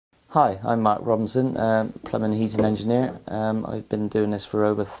Hi, I'm Mark Robinson, plumbing and heating engineer. I've been doing this for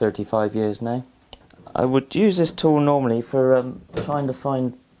over 35 years now. I would use this tool normally for trying to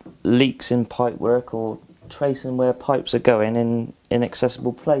find leaks in pipework or tracing where pipes are going in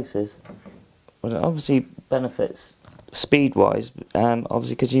inaccessible places. Well, it obviously benefits speed-wise,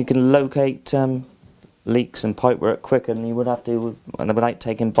 obviously because you can locate leaks in pipework quicker than you would have to without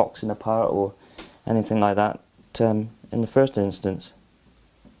taking boxing apart or anything like that in the first instance.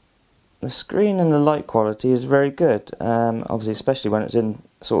 The screen and the light quality is very good, obviously especially when it's in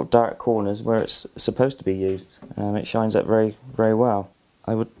sort of dark corners where it's supposed to be used. It shines up very, very well.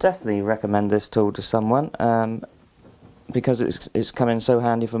 I would definitely recommend this tool to someone because it's come in so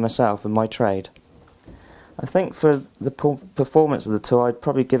handy for myself and my trade. I think for the performance of the tool I'd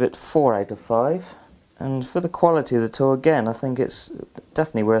probably give it 4 out of 5, and for the quality of the tool again I think it's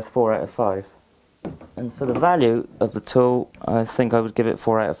definitely worth 4 out of 5. And for the value of the tool, I think I would give it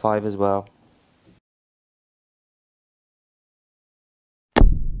 4 out of 5 as well.